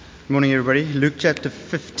Morning, everybody. Luke chapter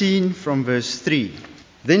 15 from verse 3.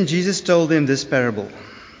 Then Jesus told them this parable.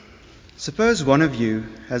 Suppose one of you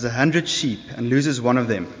has 100 sheep and loses one of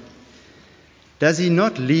them. Does he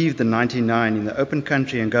not leave the 99 in the open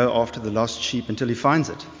country and go after the lost sheep until he finds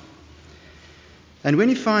it? And when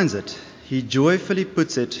he finds it, he joyfully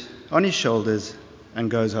puts it on his shoulders and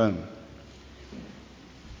goes home.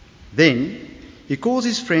 Then he calls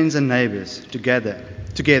his friends and neighbors together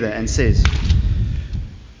and says,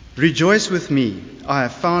 "Rejoice with me, I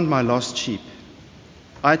have found my lost sheep."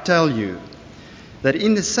 I tell you that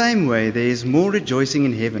in the same way there is more rejoicing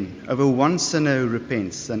in heaven over one sinner who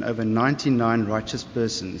repents than over 99 righteous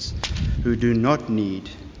persons who do not need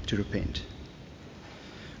to repent.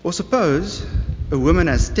 Or suppose a woman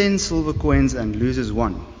has 10 silver coins and loses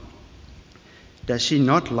one. Does she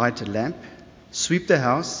not light a lamp, sweep the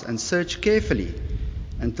house, and search carefully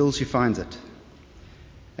until she finds it?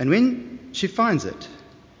 And when she finds it,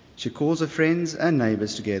 she calls her friends and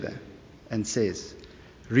neighbors together and says,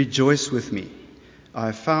 "Rejoice with me, I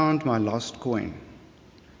have found my lost coin."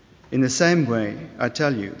 In the same way, I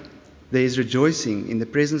tell you, there is rejoicing in the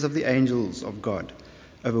presence of the angels of God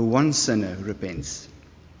over one sinner who repents.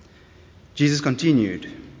 Jesus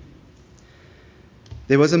continued,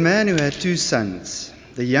 "There was a man who had 2 sons.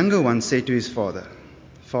 The younger one said to his father,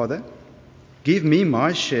 'Father, give me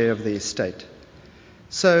my share of the estate.'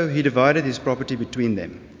 So he divided his property between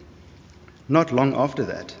them. Not long after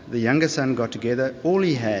that, the younger son got together all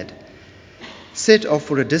he had, set off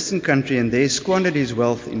for a distant country, and there squandered his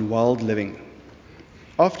wealth in wild living.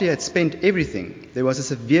 After he had spent everything, there was a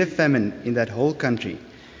severe famine in that whole country,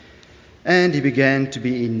 and he began to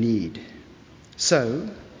be in need. So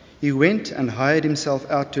he went and hired himself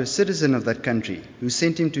out to a citizen of that country, who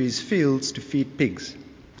sent him to his fields to feed pigs.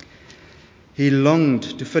 He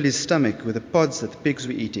longed to fill his stomach with the pods that the pigs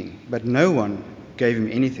were eating, but no one gave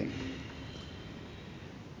him anything.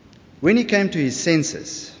 When he came to his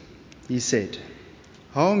senses, he said,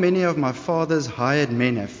 'How many of my father's hired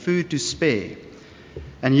men have food to spare,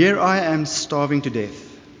 and here I am starving to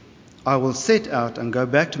death. I will set out and go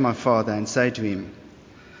back to my father and say to him,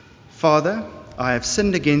 Father, I have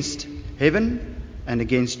sinned against heaven and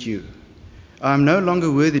against you. I am no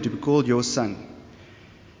longer worthy to be called your son.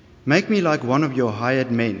 Make me like one of your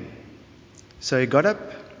hired men.' So he got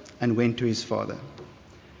up and went to his father.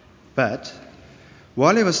 But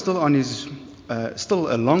while he was still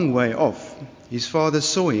a long way off, his father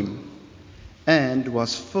saw him and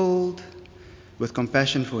was filled with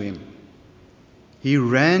compassion for him. He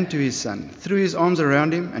ran to his son, threw his arms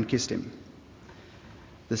around him, and kissed him.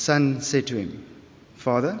 The son said to him,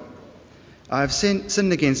 'Father, I have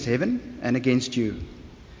sinned against heaven and against you.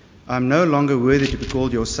 I am no longer worthy to be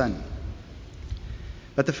called your son.'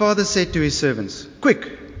 But the father said to his servants,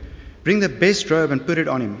 'Quick, bring the best robe and put it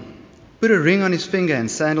on him. Put a ring on his finger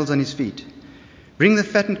and sandals on his feet. Bring the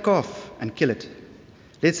fattened calf and kill it.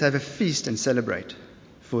 Let's have a feast and celebrate.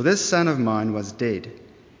 For this son of mine was dead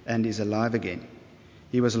and is alive again.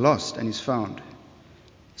 He was lost and is found.'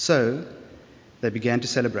 So they began to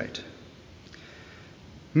celebrate.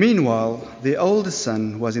 Meanwhile, the older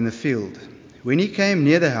son was in the field. When he came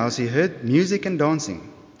near the house, he heard music and dancing.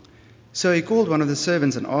 So he called one of the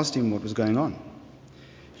servants and asked him what was going on.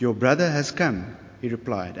 'Your brother has come,' he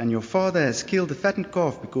replied, 'and your father has killed the fattened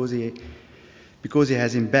calf because he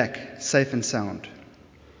has him back safe and sound.'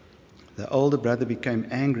 The older brother became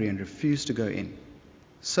angry and refused to go in.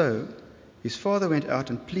 So his father went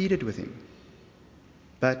out and pleaded with him.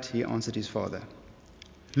 But he answered his father,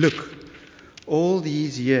 'Look, all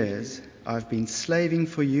these years I've been slaving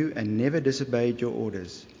for you and never disobeyed your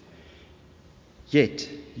orders. Yet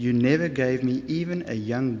you never gave me even a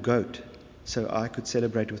young goat so I could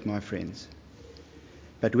celebrate with my friends.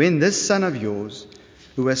 But when this son of yours,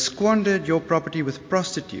 who has squandered your property with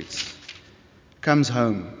prostitutes, comes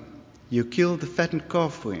home, you killed the fattened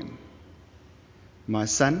calf for him.' 'My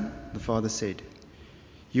son,' the father said,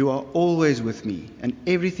 'you are always with me, and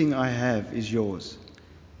everything I have is yours.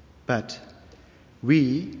 But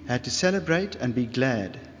we had to celebrate and be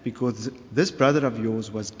glad, because this brother of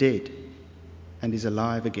yours was dead and is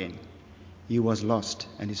alive again. He was lost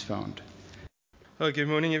and is found.'" Well, good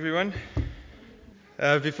morning, everyone.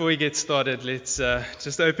 Before we get started, let's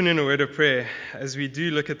just open in a word of prayer as we do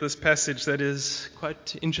look at this passage that is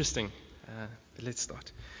quite interesting. But let's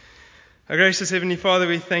start. Our gracious Heavenly Father,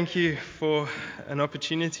 we thank you for an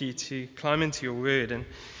opportunity to climb into your word and,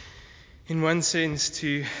 in one sense,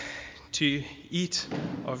 to eat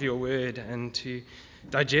of your word and to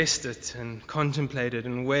digest it and contemplate it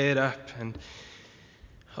and weigh it up. And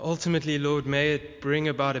ultimately, Lord, may it bring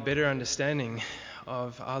about a better understanding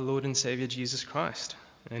of our Lord and Savior Jesus Christ.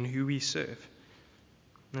 and who we serve.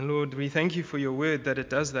 And Lord, we thank you for your word that it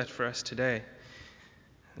does that for us today.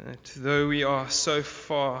 That though we are so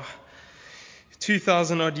far,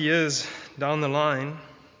 2,000 odd years down the line,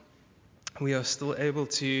 we are still able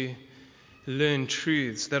to learn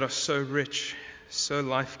truths that are so rich, so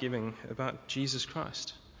life-giving about Jesus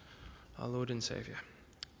Christ, our Lord and Savior.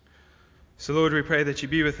 So Lord, we pray that you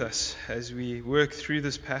be with us as we work through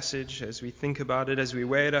this passage, as we think about it, as we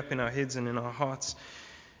weigh it up in our heads and in our hearts.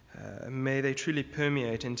 May they truly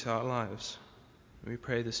permeate into our lives. We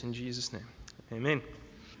pray this in Jesus' name. Amen.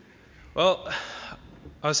 Well,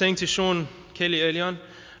 I was saying to Sean Kelly early on,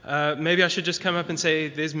 maybe I should just come up and say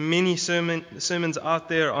there's many sermons out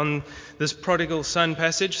there on this prodigal son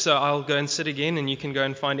passage, so I'll go and sit again and you can go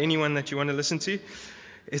and find anyone that you want to listen to.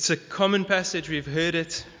 It's a common passage. We've heard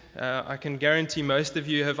it. I can guarantee most of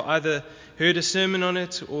you have either heard a sermon on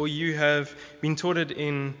it or you have been taught it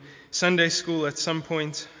in Sunday school at some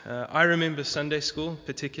point. I remember Sunday school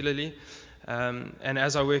particularly, and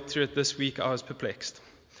as I worked through it this week, I was perplexed.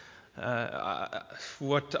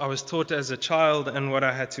 What I was taught as a child and what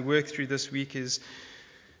I had to work through this week is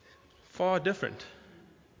far different.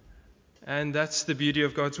 And that's the beauty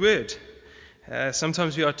of God's word.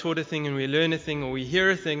 Sometimes we are taught a thing and we learn a thing or we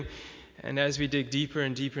hear a thing, and as we dig deeper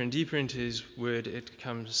and deeper and deeper into his word, it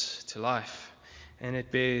comes to life. And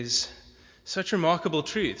it bears such remarkable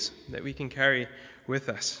truths that we can carry with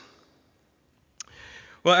us.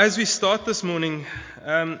 Well, as we start this morning,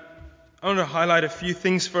 I want to highlight a few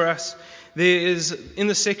things for us. In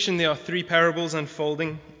the section, there are 3 parables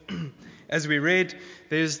unfolding. As we read,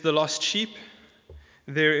 there's the lost sheep,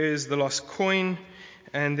 there is the lost coin,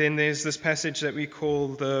 and then there's this passage that we call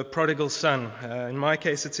the prodigal son. In my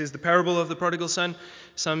case, it says the parable of the prodigal son.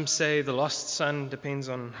 Some say the lost son, depends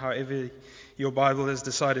on however your Bible has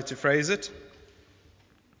decided to phrase it.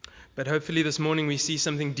 But hopefully this morning we see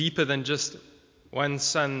something deeper than just one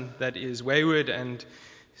son that is wayward and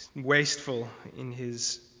wasteful in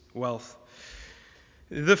his wealth.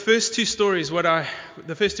 The first 2 stories,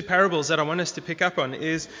 the first 2 parables that I want us to pick up on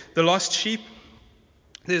is the lost sheep.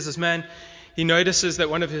 There's this man, he notices that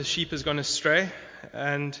one of his sheep has gone astray,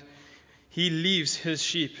 and he leaves his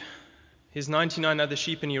sheep, his 99 other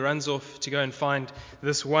sheep, and he runs off to go and find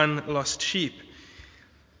this one lost sheep.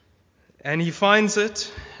 And he finds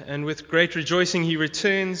it, and with great rejoicing he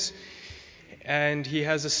returns, and he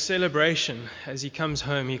has a celebration as he comes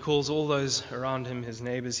home. He calls all those around him, his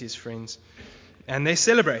neighbors, his friends, and they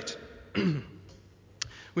celebrate.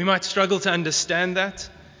 We might struggle to understand that.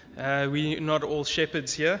 We're not all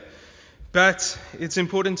shepherds here. But it's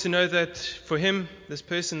important to know that for him, this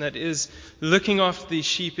person that is looking after these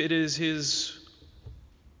sheep, it is his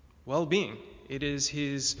well-being. It is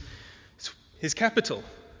his capital.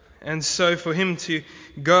 And so for him to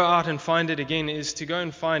go out and find it again is to go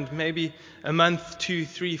and find maybe a month, 2,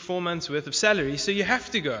 3, 4 months worth of salary. So you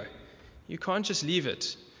have to go. You can't just leave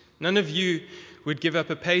it. None of you would give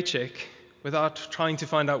up a paycheck without trying to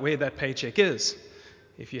find out where that paycheck is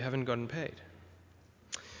if you haven't gotten paid.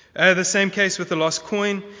 The same case with the lost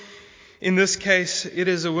coin. In this case, it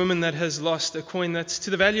is a woman that has lost a coin that's to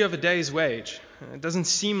the value of a day's wage. It doesn't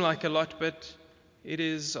seem like a lot, but it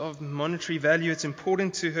is of monetary value. It's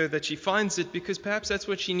important to her that she finds it because perhaps that's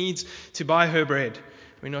what she needs to buy her bread.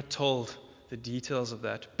 We're not told the details of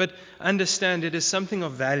that. But understand it is something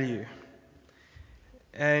of value.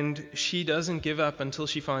 And she doesn't give up until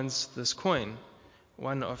she finds this coin,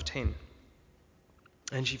 1 of 10.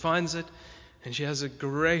 And she finds it, and she has a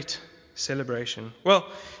great celebration. Well,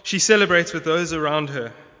 she celebrates with those around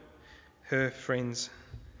her, her friends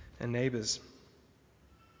and neighbors.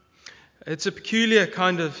 It's a peculiar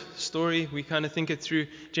kind of story. We kind of think it through.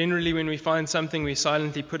 Generally, when we find something, we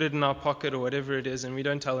silently put it in our pocket or whatever it is, and we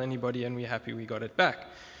don't tell anybody, and we're happy we got it back.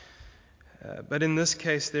 But in this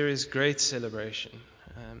case, there is great celebration.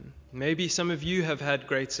 Maybe some of you have had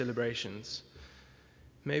great celebrations.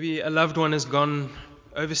 Maybe a loved one has gone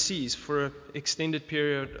overseas for an extended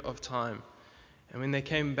period of time. And when they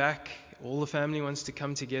came back, all the family wants to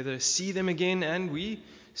come together, see them again, and we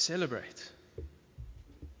celebrate.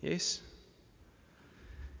 Yes?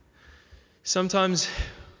 Sometimes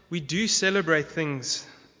we do celebrate things,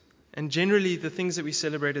 and generally the things that we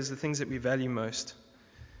celebrate is the things that we value most.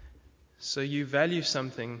 So you value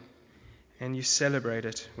something, and you celebrate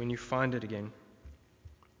it when you find it again.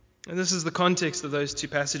 And this is the context of those 2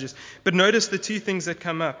 passages. But notice the 2 things that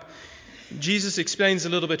come up. Jesus explains a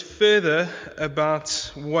little bit further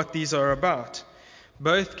about what these are about.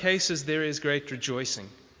 Both cases there is great rejoicing.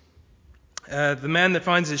 The man that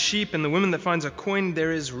finds his sheep and the woman that finds a coin,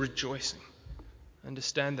 there is rejoicing.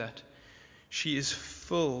 Understand that. She is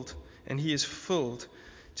filled, and he is filled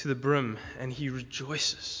to the brim, and he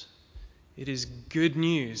rejoices. It is good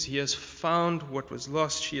news. He has found what was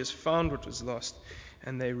lost. She has found what was lost,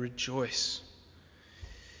 and they rejoice.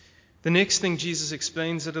 The next thing, Jesus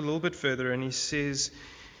explains it a little bit further, and he says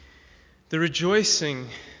the rejoicing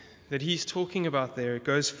that he's talking about there, it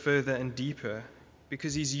goes further and deeper,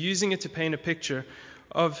 because he's using it to paint a picture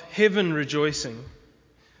of heaven rejoicing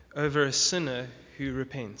over a sinner who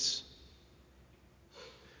repents.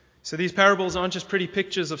 So these parables aren't just pretty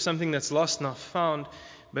pictures of something that's lost, now found,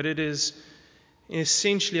 but it is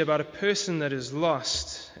essentially about a person that is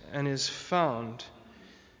lost and is found,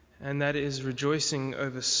 and that is rejoicing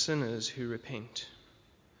over sinners who repent.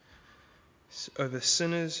 Over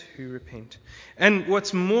sinners who repent. And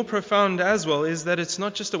what's more profound as well is that it's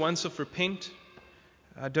not just a once-off repent.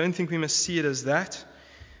 I don't think we must see it as that.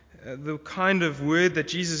 The kind of word that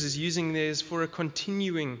Jesus is using there is for a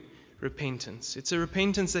continuing repentance. It's a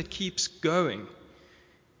repentance that keeps going.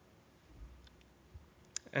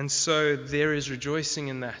 And so there is rejoicing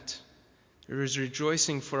in that. There is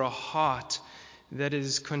rejoicing for a heart that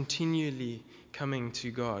is continually coming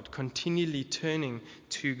to God, continually turning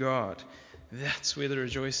to God. That's where the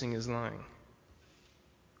rejoicing is lying.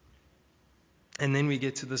 And then we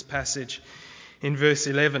get to this passage in verse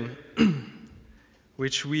 11,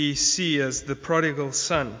 which we see as the prodigal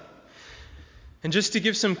son. And just to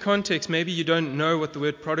give some context, maybe you don't know what the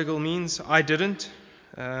word prodigal means. I didn't.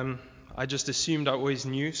 I just assumed I always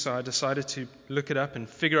knew, so I decided to look it up and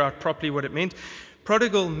figure out properly what it meant.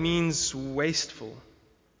 Prodigal means wasteful.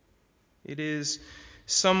 It is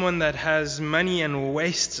someone that has money and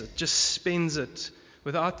wastes it, just spends it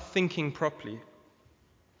without thinking properly.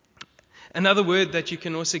 Another word that you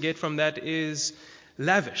can also get from that is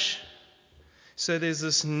lavish. So there's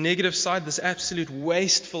this negative side, this absolute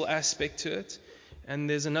wasteful aspect to it, and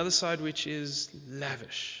there's another side which is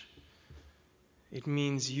lavish. It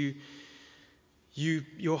means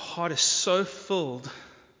your heart is so filled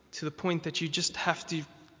to the point that you just have to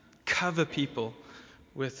cover people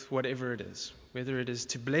with whatever it is, whether it is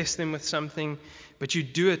to bless them with something, but you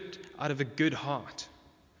do it out of a good heart.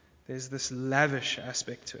 There's this lavish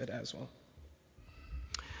aspect to it as well.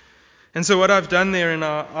 And so what I've done there in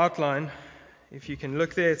our outline, if you can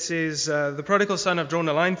look there, it says the prodigal son I've drawn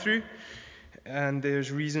a line through, and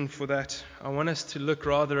there's reason for that. I want us to look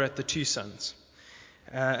rather at the two sons,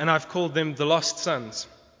 and I've called them the lost sons.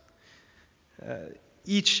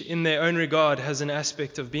 Each in their own regard has an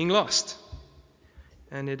aspect of being lost.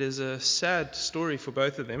 And it is a sad story for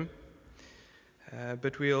both of them,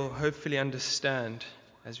 but we'll hopefully understand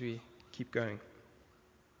as we keep going.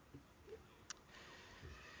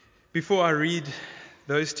 Before I read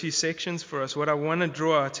those two sections for us, what I want to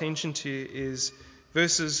draw our attention to is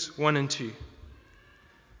verses 1 and 2.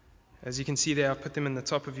 As you can see there, I've put them in the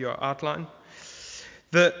top of your outline.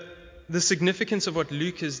 The significance of what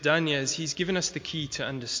Luke has done here is he's given us the key to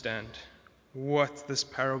understand what this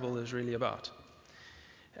parable is really about.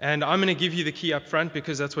 And I'm going to give you the key up front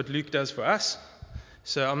because that's what Luke does for us.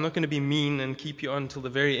 So I'm not going to be mean and keep you on till the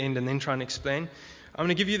very end and then try and explain. I'm going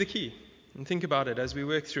to give you the key and think about it as we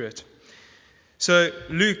work through it. So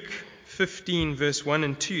Luke 15 verse 1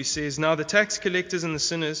 and 2 says, "Now the tax collectors and the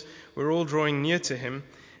sinners were all drawing near to him,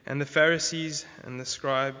 and the Pharisees and the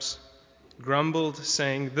scribes grumbled,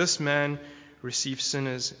 saying, 'This man receives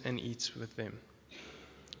sinners and eats with them.'"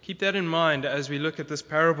 Keep that in mind as we look at this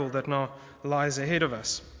parable that now lies ahead of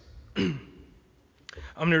us. I'm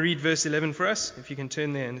going to read verse 11 for us, if you can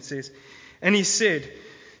turn there, and it says, "And he said,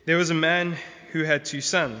 there was a man who had 2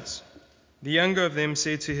 sons. The younger of them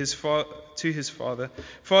said to his father,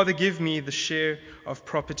 'Father, give me the share of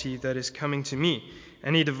property that is coming to me.'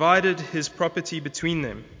 And he divided his property between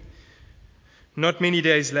them. Not many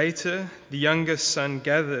days later, the youngest son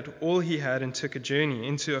gathered all he had and took a journey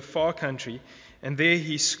into a far country, and there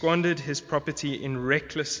he squandered his property in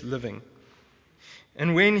reckless living.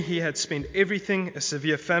 And when he had spent everything, a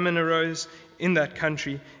severe famine arose in that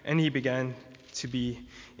country, and he began to be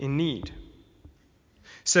in need.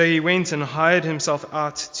 So he went and hired himself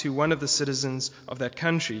out to one of the citizens of that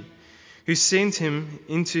country, who sent him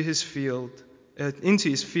into his fields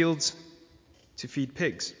to feed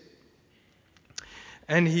pigs.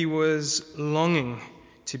 And he was longing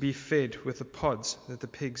to be fed with the pods that the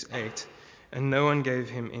pigs ate, and no one gave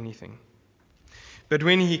him anything. But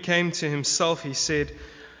when he came to himself, he said,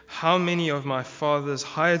 'How many of my father's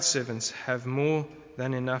hired servants have more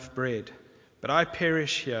than enough bread, but I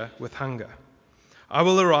perish here with hunger. I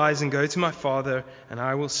will arise and go to my father, and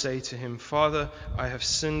I will say to him, Father, I have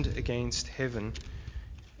sinned against heaven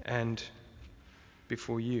and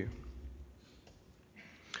before you.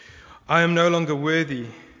 I am no longer worthy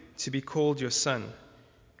to be called your son.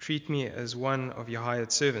 Treat me as one of your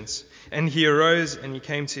hired servants." And he arose and he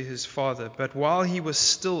came to his father. But while he was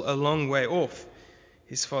still a long way off,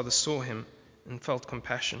 his father saw him and felt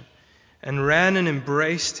compassion, and ran and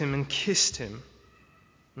embraced him and kissed him.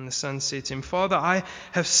 And the son said to him, "Father, I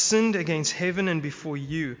have sinned against heaven and before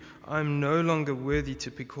you. I am no longer worthy to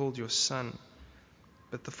be called your son."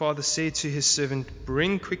 But the father said to his servant,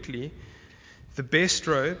 "Bring quickly the best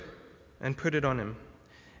robe and put it on him,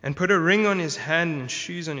 and put a ring on his hand and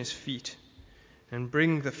shoes on his feet, and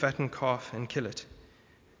bring the fattened calf and kill it.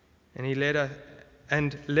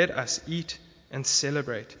 And let us eat and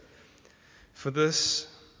celebrate. For this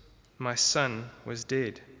my son was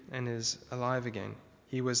dead and is alive again.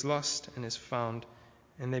 He was lost and is found."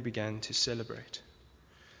 And they began to celebrate.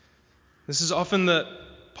 This is often the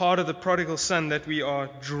part of the prodigal son that we are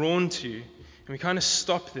drawn to, and we kind of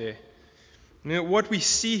stop there. What we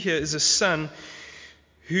see here is a son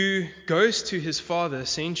who goes to his father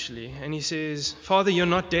essentially, and he says, "Father, you're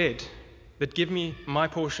not dead, but give me my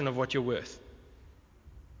portion of what you're worth."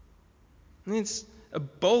 And it's a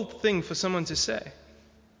bold thing for someone to say.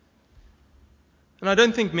 And I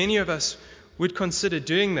don't think many of us would consider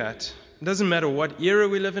doing that. It doesn't matter what era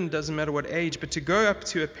we live in, it doesn't matter what age, but to go up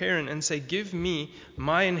to a parent and say, "Give me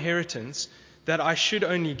my inheritance that I should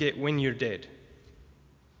only get when you're dead."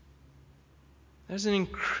 That's an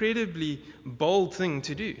incredibly bold thing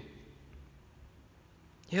to do.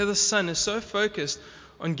 Here the son is so focused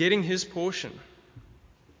on getting his portion.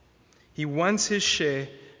 He wants his share,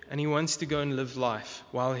 and he wants to go and live life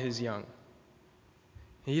while he's young.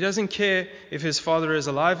 He doesn't care if his father is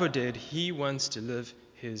alive or dead. He wants to live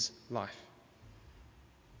his life.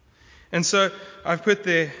 And so I've put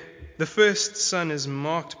there, the first son is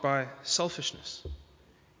marked by selfishness.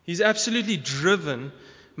 He's absolutely driven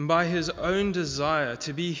by his own desire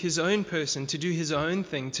to be his own person, to do his own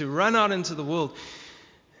thing, to run out into the world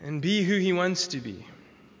and be who he wants to be.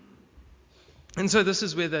 And so this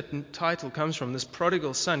is where that title comes from, this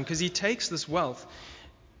prodigal son, because he takes this wealth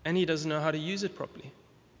and he doesn't know how to use it properly.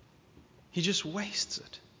 He just wastes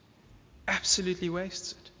it. Absolutely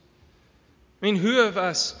wastes it. I mean, who of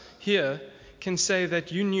us here can say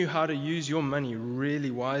that you knew how to use your money really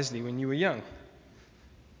wisely when you were young?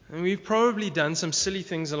 And we've probably done some silly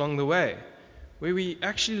things along the way where we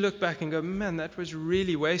actually look back and go, "Man, that was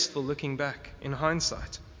really wasteful," looking back in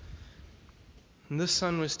hindsight. And this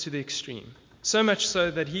son was to the extreme. So much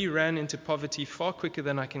so that he ran into poverty far quicker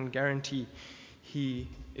than I can guarantee he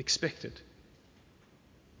expected.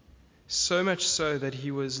 So much so that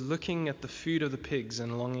he was looking at the food of the pigs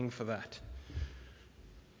and longing for that.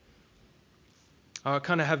 I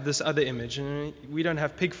kind of have this other image, and we don't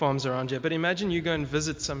have pig farms around here, but imagine you go and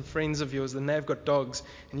visit some friends of yours and they've got dogs,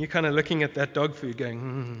 and you're kind of looking at that dog food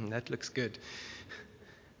going, "That looks good."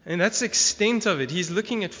 And that's the extent of it. He's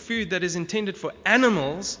looking at food that is intended for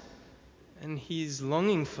animals, and he's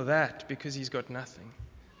longing for that because he's got nothing,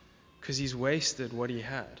 because he's wasted what he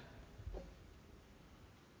had.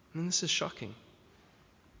 And this is shocking.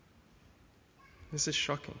 This is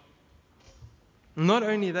shocking. Not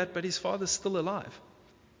only that, but his father's still alive.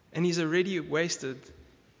 And he's already wasted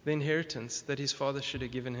the inheritance that his father should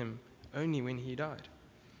have given him only when he died.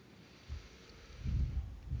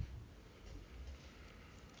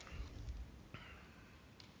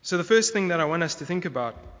 So the first thing that I want us to think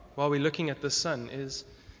about while we're looking at this son is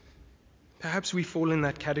perhaps we fall in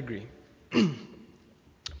that category.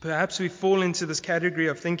 Perhaps we fall into this category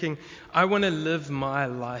of thinking, "I want to live my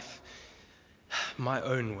life my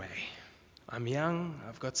own way. I'm young,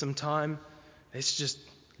 I've got some time, let's just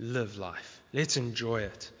live life. Let's enjoy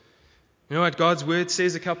it. You know what, God's word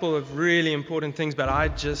says a couple of really important things, but I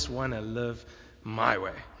just want to live my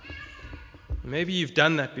way." Maybe you've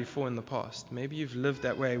done that before in the past. Maybe you've lived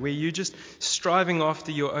that way, where you're just striving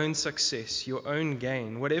after your own success, your own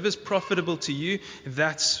gain. Whatever's profitable to you,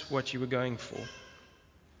 that's what you were going for.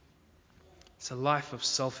 It's a life of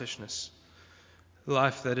selfishness, a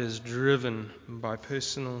life that is driven by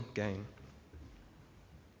personal gain.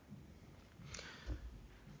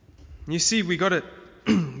 You see, we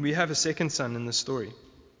have a second son in the story.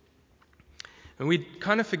 And we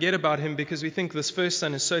kind of forget about him because we think this first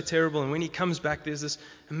son is so terrible, and when he comes back there's this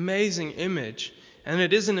amazing image, and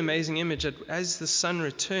it is an amazing image that as the son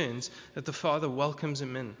returns, that the father welcomes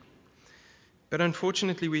him in. But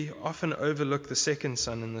unfortunately we often overlook the second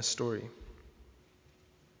son in this story.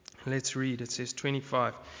 Let's read. It says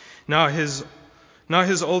 25. Now his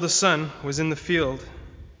older son was in the field,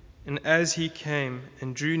 and as he came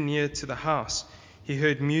and drew near to the house, he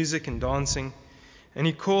heard music and dancing. And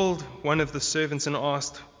he called one of the servants and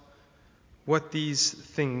asked what these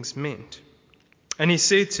things meant. And he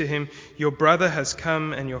said to him, "Your brother has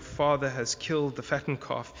come, and your father has killed the fattened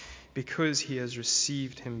calf, because he has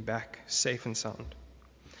received him back safe and sound."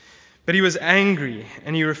 But he was angry,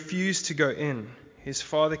 and he refused to go in. His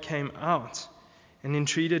father came out and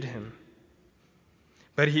entreated him.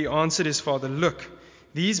 But he answered his father, "Look,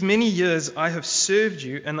 these many years I have served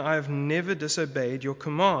you, and I have never disobeyed your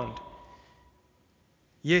command.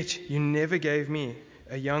 Yet you never gave me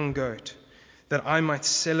a young goat, that I might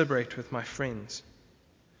celebrate with my friends.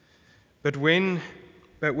 But when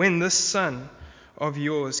this son of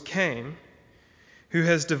yours came, who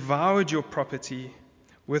has devoured your property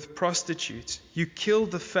with prostitutes, you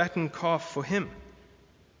killed the fattened calf for him."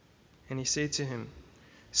 And he said to him,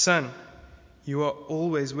 "Son, you are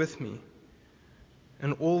always with me,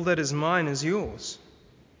 and all that is mine is yours.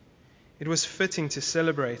 It was fitting to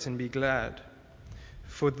celebrate and be glad,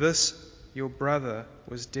 for this your brother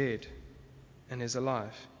was dead and is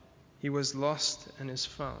alive. He was lost and is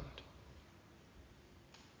found."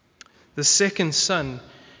 The second son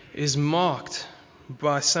is marked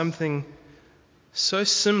by something so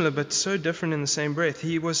similar but so different in the same breath.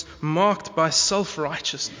 He was marked by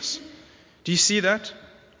self-righteousness. Do you see that?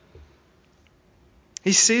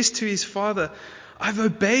 He says to his father, "I've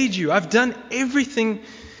obeyed you. I've done everything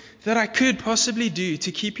that I could possibly do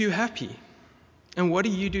to keep you happy. And what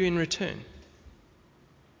do you do in return?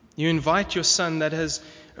 You invite your son that has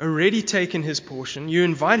already taken his portion. You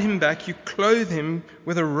invite him back. You clothe him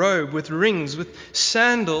with a robe, with rings, with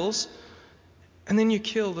sandals, and then you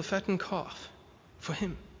kill the fattened calf for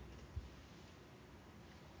him."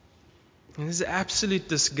 And there's absolute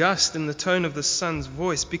disgust in the tone of the son's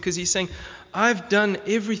voice, because he's saying, "I've done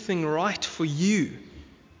everything right for you,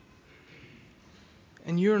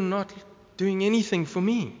 and you're not doing anything for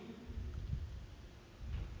me."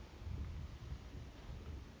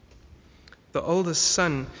 The oldest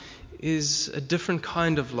son is a different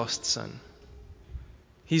kind of lost son.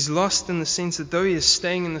 He's lost in the sense that though he is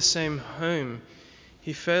staying in the same home,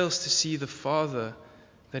 he fails to see the father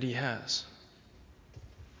that he has.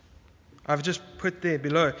 I've just put there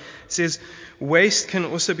below, it says, waste can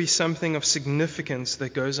also be something of significance that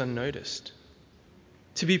goes unnoticed.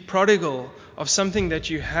 To be prodigal of something that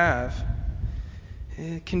you have,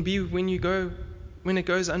 it can be when it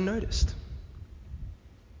goes unnoticed.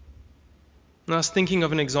 And I was thinking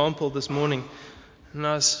of an example this morning, and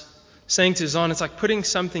I was saying to Zahn, it's like putting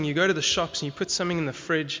something, you go to the shops and you put something in the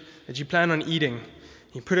fridge that you plan on eating.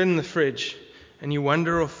 You put it in the fridge and you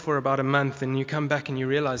wander off for about a month, and you come back and you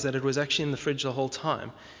realize that it was actually in the fridge the whole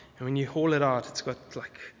time. And when you haul it out, it's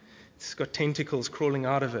got tentacles crawling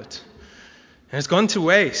out of it. And it's gone to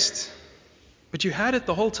waste. But you had it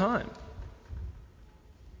the whole time.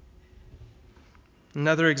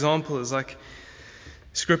 Another example is like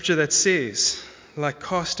scripture that says, like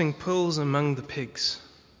casting pearls among the pigs.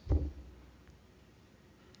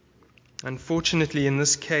 Unfortunately, in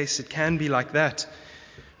this case, it can be like that,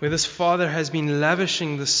 where this father has been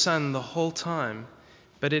lavishing the son the whole time,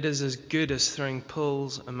 but it is as good as throwing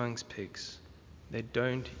pearls amongst pigs. They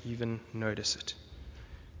don't even notice it.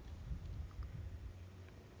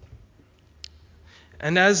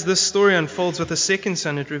 And as this story unfolds with the second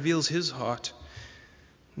son, it reveals his heart,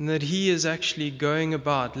 and that he is actually going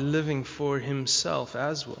about living for himself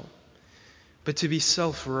as well, but to be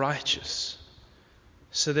self-righteous,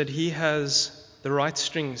 so that he has the right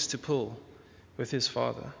strings to pull with his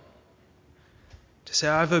father. To say,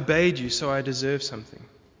 I've obeyed you, so I deserve something.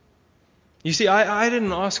 You see, I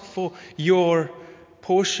didn't ask for your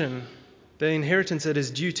portion, the inheritance that is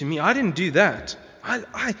due to me. I didn't do that.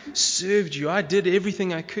 I served you. I did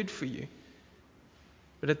everything I could for you.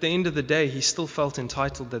 But at the end of the day, he still felt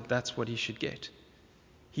entitled that that's what he should get.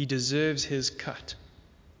 He deserves his cut.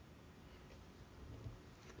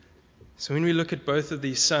 So when we look at both of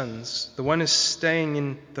these sons, the one is staying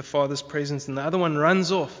in the father's presence and the other one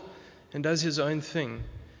runs off and does his own thing.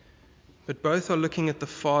 But both are looking at the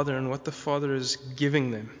father and what the father is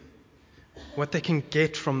giving them, what they can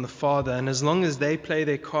get from the father. And as long as they play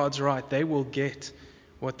their cards right, they will get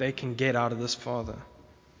what they can get out of this father.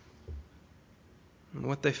 And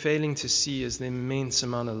what they're failing to see is the immense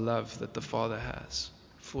amount of love that the father has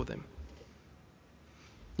for them.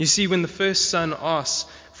 You see, when the first son asks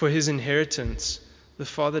for his inheritance, the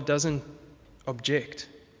father doesn't object,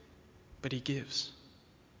 but he gives.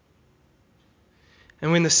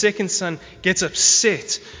 And when the second son gets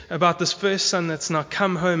upset about this first son that's now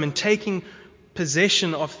come home and taking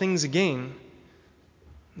possession of things again,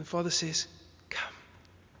 the father says, "Come.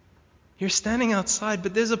 You're standing outside,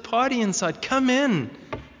 but there's a party inside. Come in.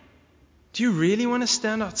 Do you really want to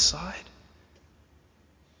stand outside?"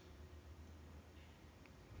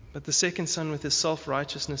 But the second son with his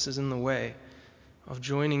self-righteousness is in the way of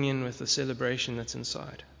joining in with the celebration that's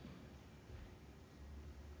inside.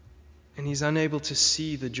 And he's unable to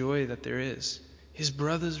see the joy that there is. His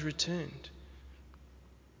brothers returned.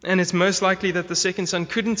 And it's most likely that the second son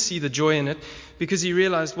couldn't see the joy in it because he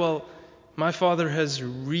realized, well, my father has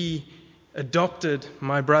adopted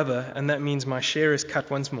my brother, and that means my share is cut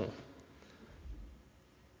once more.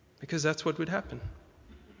 Because that's what would happen.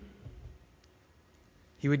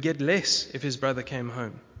 He would get less if his brother came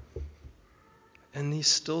home. And he's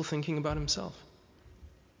still thinking about himself.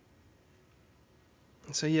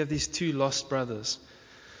 And so you have these two lost brothers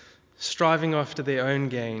striving after their own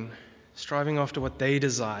gain, striving after what they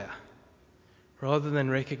desire, rather than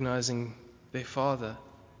recognizing their father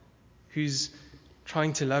who's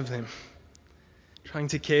trying to love them, trying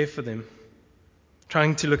to care for them,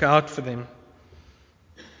 trying to look out for them,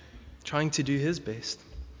 trying to do his best.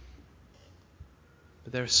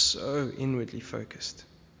 But they're so inwardly focused.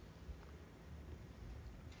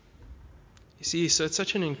 You see, so it's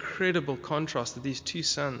such an incredible contrast of these two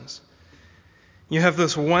sons. You have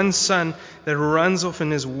this one son that runs off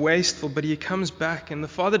and is wasteful, but he comes back, and the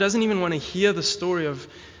father doesn't even want to hear the story of,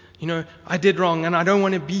 I did wrong and I don't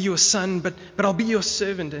want to be your son, but I'll be your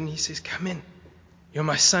servant. And he says, come in, you're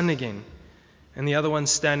my son again. And the other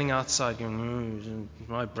one's standing outside going,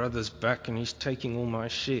 my brother's back and he's taking all my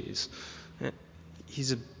shares.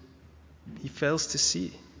 He fails to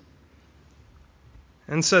see.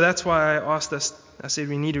 And so that's why I asked us, I said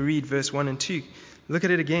we need to read verse 1 and 2. Look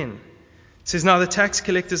at it again. It says, now the tax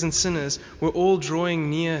collectors and sinners were all drawing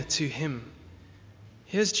near to him.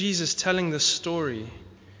 Here's Jesus telling the story.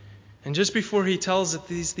 And just before he tells it,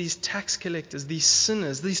 these tax collectors, these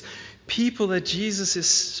sinners, these people that Jesus is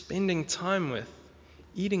spending time with,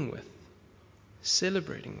 eating with,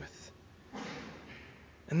 celebrating with.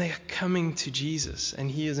 And they are coming to Jesus, and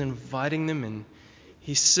he is inviting them in.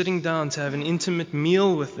 He's sitting down to have an intimate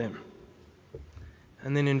meal with them.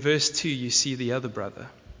 And then in verse 2, you see the other brother.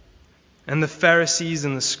 And the Pharisees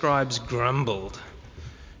and the scribes grumbled,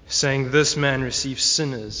 saying, this man receives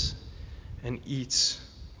sinners and eats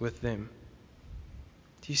with them.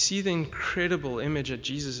 Do you see the incredible image that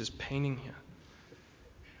Jesus is painting here?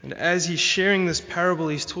 And as he's sharing this parable,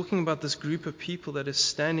 he's talking about this group of people that is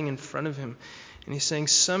standing in front of him. And he's saying,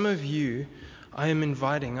 some of you I am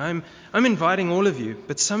inviting. I'm inviting all of you,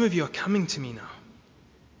 but some of you are coming to me now.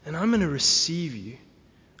 And I'm going to receive you.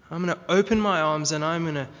 I'm going to open my arms and I'm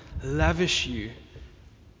going to lavish you.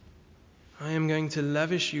 I am going to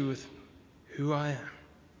lavish you with who I am.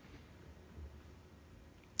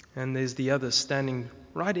 And there's the others standing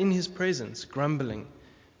right in his presence, grumbling,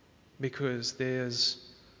 because there's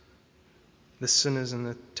the sinners and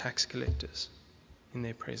the tax collectors in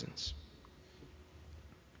their presence.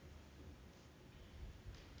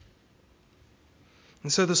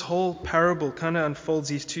 And so this whole parable kind of unfolds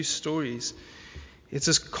these two stories. It's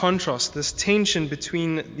this contrast, this tension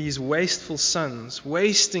between these wasteful sons,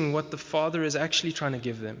 wasting what the father is actually trying to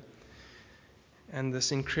give them, and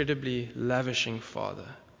this incredibly lavishing father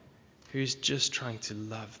who's just trying to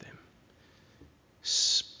love them,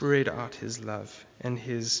 spread out his love and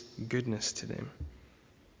his goodness to them.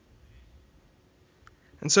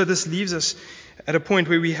 And so this leaves us at a point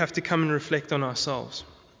where we have to come and reflect on ourselves.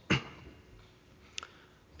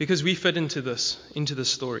 Because we fit into this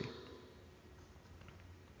story.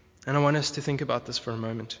 And I want us to think about this for a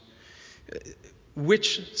moment.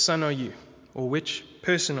 Which son are you? Or which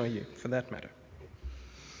person are you, for that matter?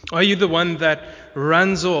 Are you the one that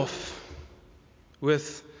runs off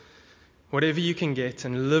with whatever you can get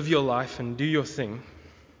and live your life and do your thing?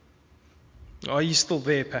 Are you still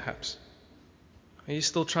there, perhaps? Are you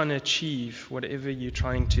still trying to achieve whatever you're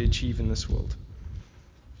trying to achieve in this world?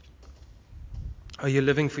 Are you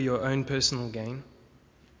living for your own personal gain?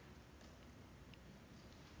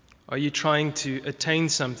 Are you trying to attain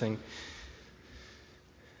something?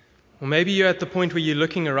 Or maybe you're at the point where you're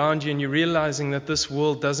looking around you and you're realizing that this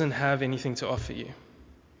world doesn't have anything to offer you.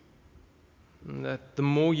 And that the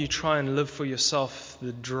more you try and live for yourself,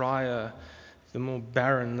 the drier, the more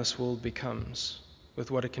barren this world becomes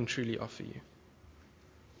with what it can truly offer you.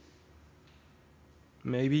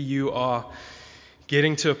 Maybe you are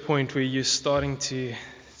getting to a point where you're starting to,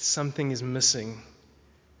 something is missing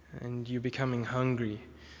and you're becoming hungry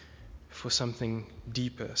for something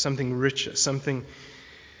deeper, something richer, something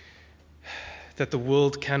that the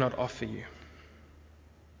world cannot offer you.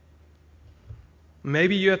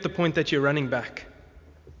 Maybe you're at the point that you're running back.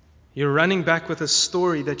 You're running back with a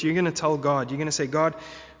story that you're going to tell God. You're going to say, God,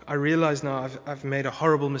 I realize now I've made a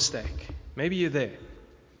horrible mistake. Maybe you're there.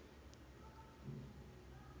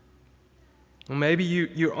 Or maybe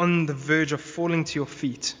you're on the verge of falling to your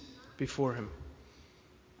feet before Him.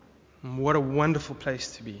 And what a wonderful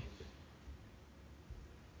place to be.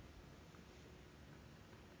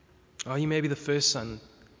 Are you maybe the first son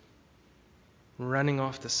running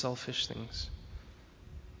after selfish things?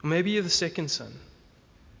 Or maybe you're the second son.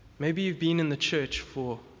 Maybe you've been in the church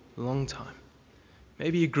for a long time.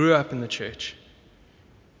 Maybe you grew up in the church.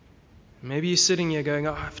 Maybe you're sitting here going,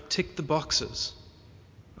 I've ticked the boxes.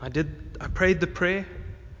 I prayed the prayer.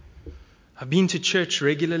 I've been to church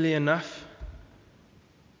regularly enough.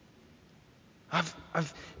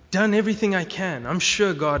 I've done everything I can. I'm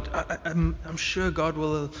sure God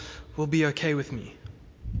will be okay with me.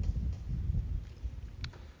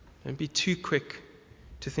 Don't be too quick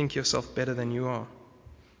to think yourself better than you are.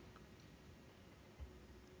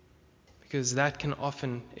 Because that can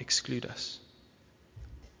often exclude us.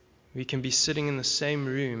 We can be sitting in the same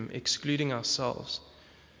room, excluding ourselves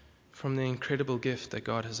from the incredible gift that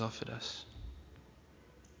God has offered us.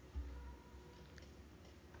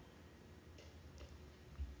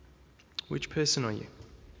 Which person are you?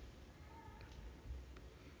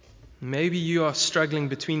 Maybe you are struggling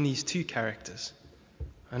between these two characters.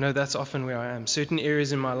 I know that's often where I am. Certain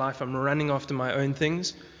areas in my life I'm running after my own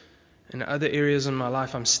things. In other areas in my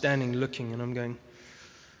life I'm standing looking and I'm going,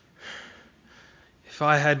 if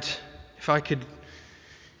I could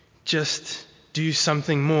just do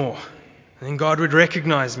something more, then God would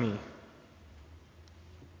recognize me.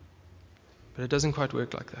 But it doesn't quite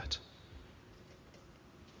work like that.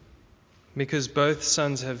 Because both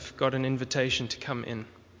sons have got an invitation to come in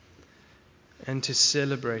and to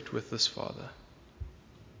celebrate with this Father,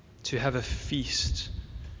 to have a feast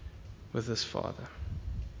with this Father.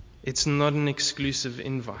 It's not an exclusive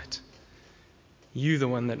invite. You the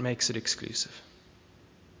one that makes it exclusive.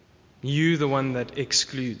 You the one that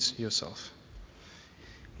excludes yourself.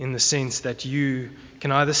 In the sense that you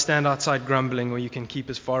can either stand outside grumbling or you can keep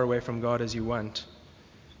as far away from God as you want.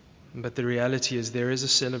 But the reality is there is a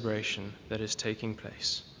celebration that is taking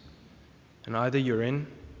place. And either you're in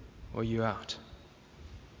or you're out.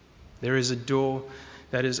 There is a door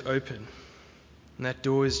that is open. And that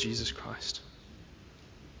door is Jesus Christ.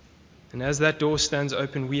 And as that door stands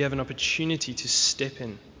open, we have an opportunity to step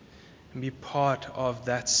in and be part of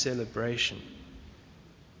that celebration.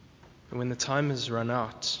 And when the time has run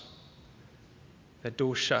out, that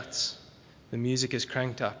door shuts, the music is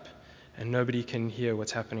cranked up, and nobody can hear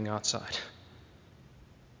what's happening outside.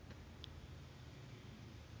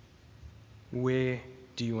 Where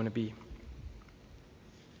do you want to be?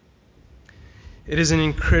 It is an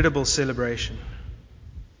incredible celebration.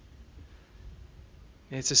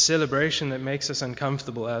 It's a celebration that makes us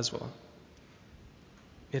uncomfortable as well.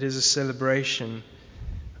 It is a celebration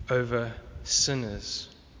over sinners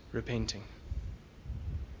repenting.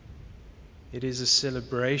 It is a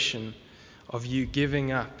celebration of you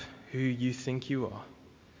giving up who you think you are,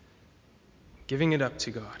 giving it up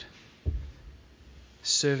to God,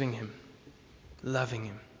 serving Him, loving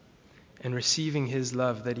Him, and receiving His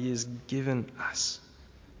love that He has given us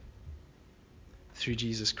through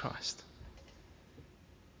Jesus Christ.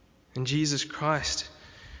 And Jesus Christ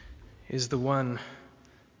is the one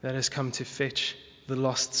that has come to fetch the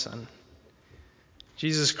lost son.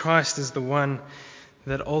 Jesus Christ is the one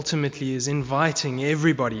that ultimately is inviting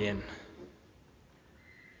everybody in.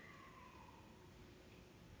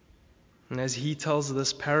 And as He tells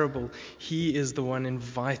this parable, He is the one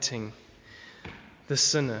inviting the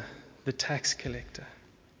sinner, the tax collector,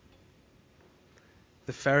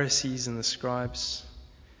 the Pharisees and the scribes,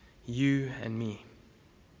 you and me,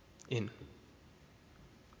 in.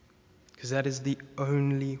 Because that is the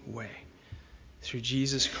only way, through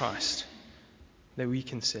Jesus Christ, that we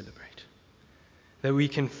can celebrate, that we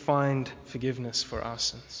can find forgiveness for our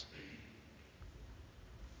sins.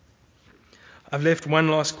 I've left one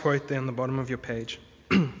last quote there on the bottom of your page.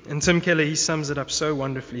 And Tim Keller, he sums it up so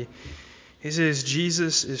wonderfully. He says,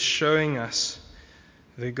 Jesus is showing us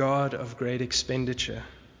the God of great expenditure,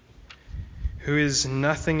 who is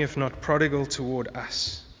nothing if not prodigal toward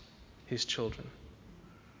us, His children.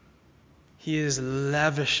 He is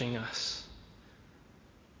lavishing us.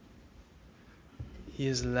 He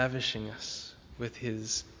is lavishing us with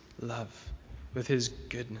His love, with His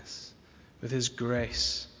goodness, with His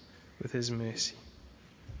grace, with His mercy.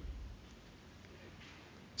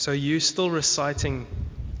 So you still reciting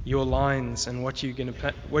your lines and what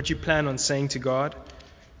you plan on saying to God,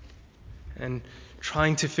 and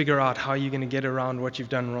trying to figure out how you're going to get around what you've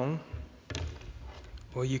done wrong?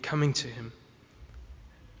 Or are you coming to Him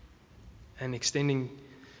and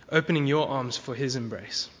opening your arms for His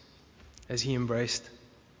embrace, as He embraced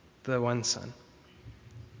the one son?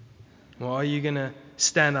 Or are you going to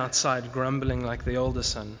stand outside grumbling like the older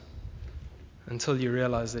son until you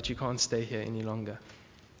realize that you can't stay here any longer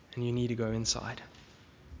and you need to go inside?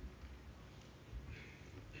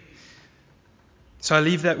 So I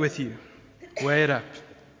leave that with you. Weigh it up.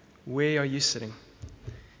 Where are you sitting?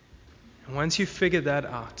 And once you figure that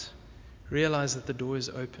out, realize that the door is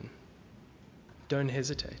open. Don't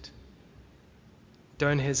hesitate.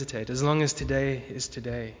 Don't hesitate. As long as today is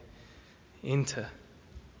today, enter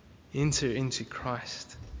into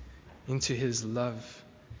Christ, into His love,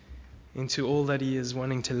 into all that He is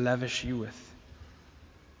wanting to lavish you with.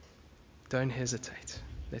 Don't hesitate.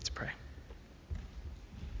 Let's pray.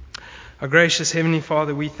 Our gracious Heavenly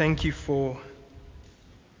Father, we thank you for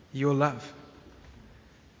your love.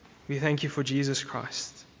 We thank you for Jesus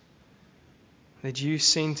Christ, that you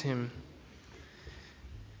sent Him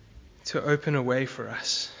to open a way for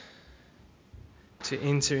us to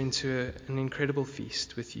enter into an incredible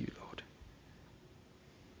feast with you, Lord.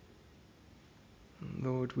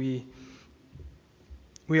 Lord, we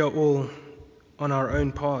are all on our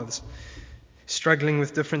own paths, struggling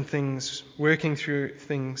with different things, working through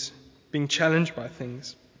things, being challenged by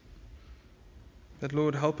things. But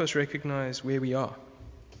Lord, help us recognize where we are.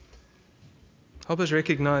 Help us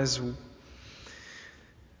recognize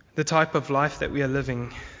the type of life that we are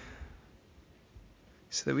living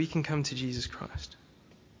so that we can come to Jesus Christ.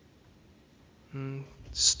 And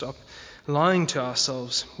stop lying to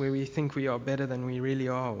ourselves where we think we are better than we really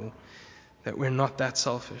are, or that we're not that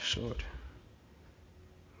selfish, Lord.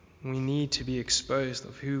 We need to be exposed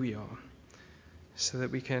of who we are so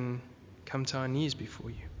that we can come to our knees before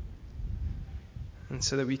you and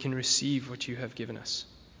so that we can receive what you have given us.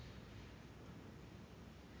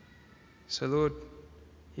 So Lord,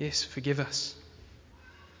 yes, forgive us.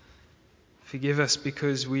 Forgive us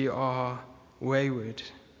because we are wayward.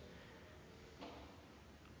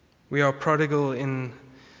 We are prodigal in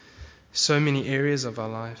so many areas of our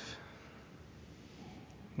life,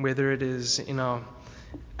 whether it is in our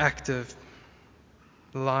active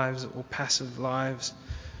lives or passive lives,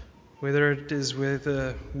 whether it is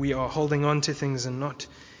whether we are holding on to things and not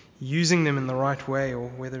using them in the right way, or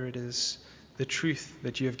whether it is the truth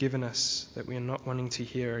that you have given us that we are not wanting to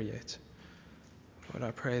hear yet. Lord,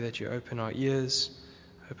 I pray that you open our ears,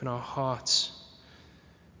 open our hearts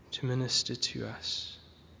to minister to us.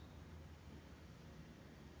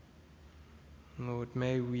 Lord,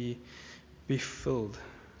 may we be filled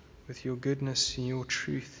with your goodness and your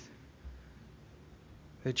truth,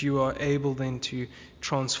 that you are able then to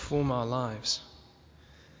transform our lives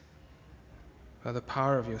by the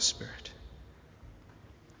power of your Spirit.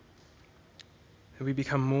 That we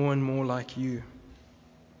become more and more like you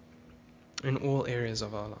in all areas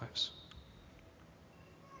of our lives.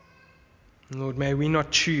 And Lord, may we not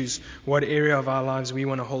choose what area of our lives we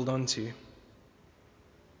want to hold on to,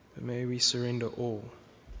 but may we surrender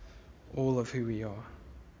all of who we are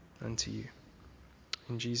unto you.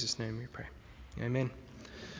 In Jesus' name we pray. Amen.